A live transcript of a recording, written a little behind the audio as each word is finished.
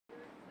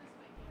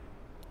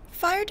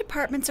Fire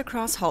departments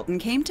across Halton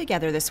came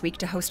together this week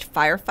to host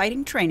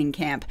firefighting training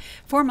camp,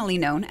 formerly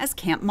known as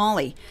Camp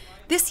Molly.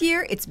 This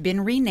year, it's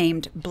been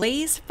renamed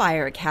Blaze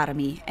Fire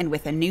Academy, and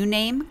with a new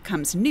name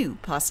comes new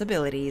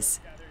possibilities.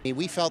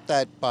 We felt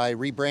that by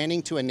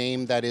rebranding to a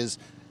name that is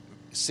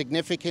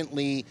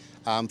significantly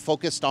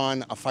focused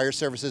on a fire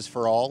services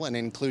for all, an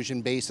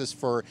inclusion basis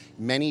for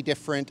many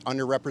different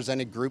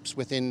underrepresented groups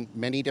within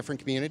many different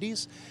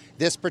communities.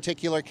 This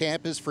particular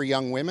camp is for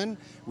young women.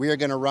 We are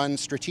going to run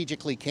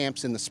strategically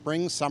camps in the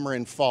spring, summer,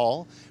 and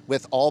fall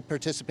with all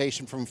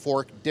participation from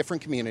 4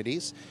 different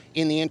communities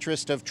in the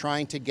interest of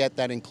trying to get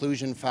that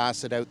inclusion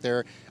facet out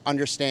there,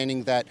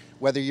 understanding that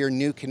whether you're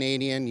new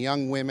Canadian,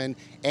 young women,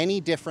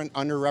 any different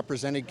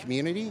underrepresented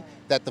community,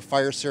 that the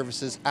fire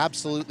services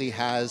absolutely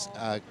has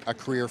a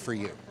career for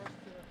you.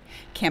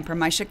 Camper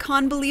Maisha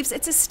Khan believes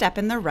it's a step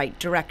in the right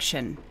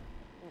direction.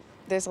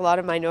 There's a lot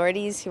of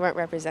minorities who aren't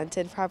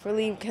represented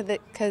properly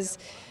because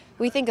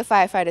we think of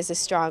firefighters as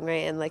strong,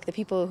 right? And like the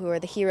people who are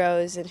the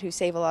heroes and who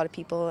save a lot of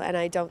people. And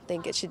I don't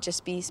think it should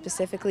just be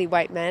specifically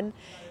white men.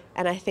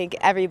 And I think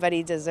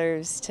everybody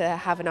deserves to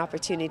have an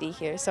opportunity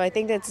here. So I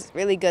think it's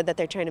really good that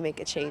they're trying to make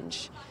a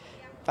change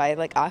by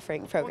like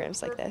offering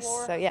programs like this.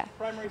 So yeah.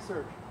 Primary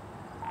search.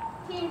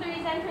 Team 3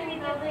 is entering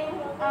the building,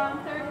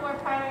 3rd floor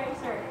primary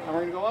search. And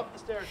we're going to go up the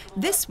stairs.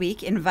 This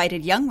week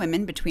invited young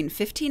women between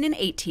 15 and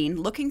 18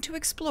 looking to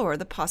explore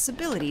the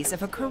possibilities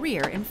of a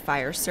career in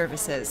fire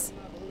services.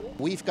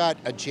 We've got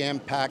a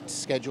jam-packed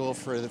schedule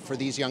for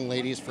these young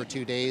ladies for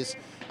 2 days.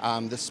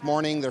 This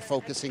morning they're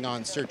focusing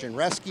on search and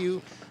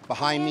rescue.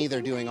 Behind me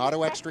they're doing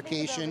auto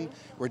extrication.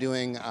 We're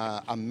doing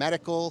a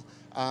medical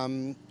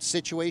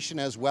situation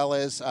as well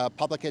as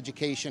public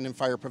education and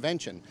fire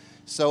prevention.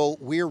 So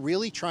we're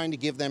really trying to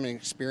give them an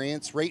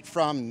experience right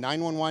from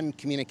 911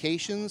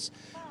 communications,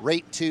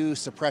 right to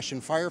suppression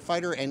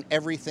firefighter and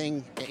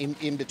everything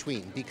in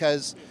between,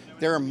 because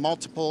there are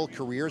multiple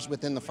careers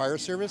within the fire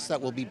service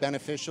that will be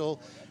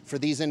beneficial for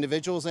these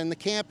individuals. And the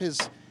camp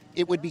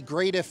it would be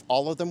great if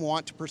all of them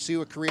want to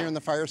pursue a career in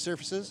the fire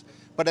services,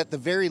 but at the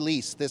very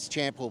least, this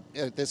camp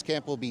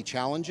will be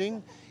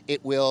challenging.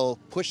 It will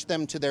push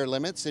them to their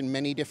limits in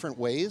many different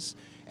ways,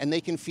 and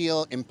they can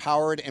feel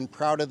empowered and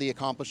proud of the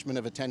accomplishment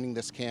of attending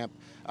this camp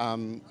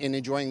and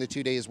enjoying the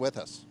 2 days with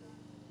us.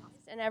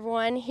 And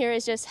everyone here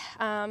is just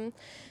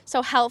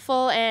so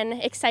helpful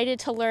and excited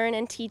to learn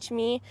and teach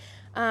me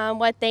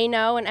what they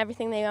know and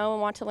everything they know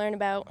and want to learn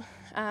about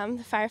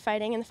the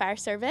firefighting and the fire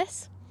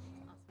service.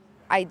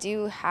 I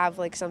do have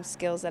like some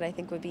skills that I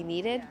think would be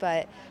needed,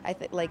 but I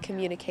think like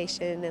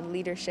communication and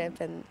leadership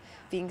and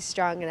being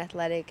strong and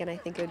athletic, and I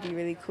think it would be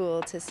really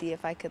cool to see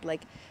if I could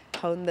like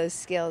hone those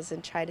skills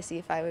and try to see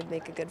if I would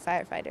make a good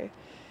firefighter.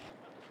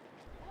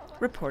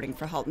 Reporting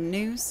for Halton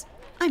News,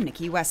 I'm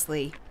Nikki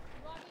Wesley.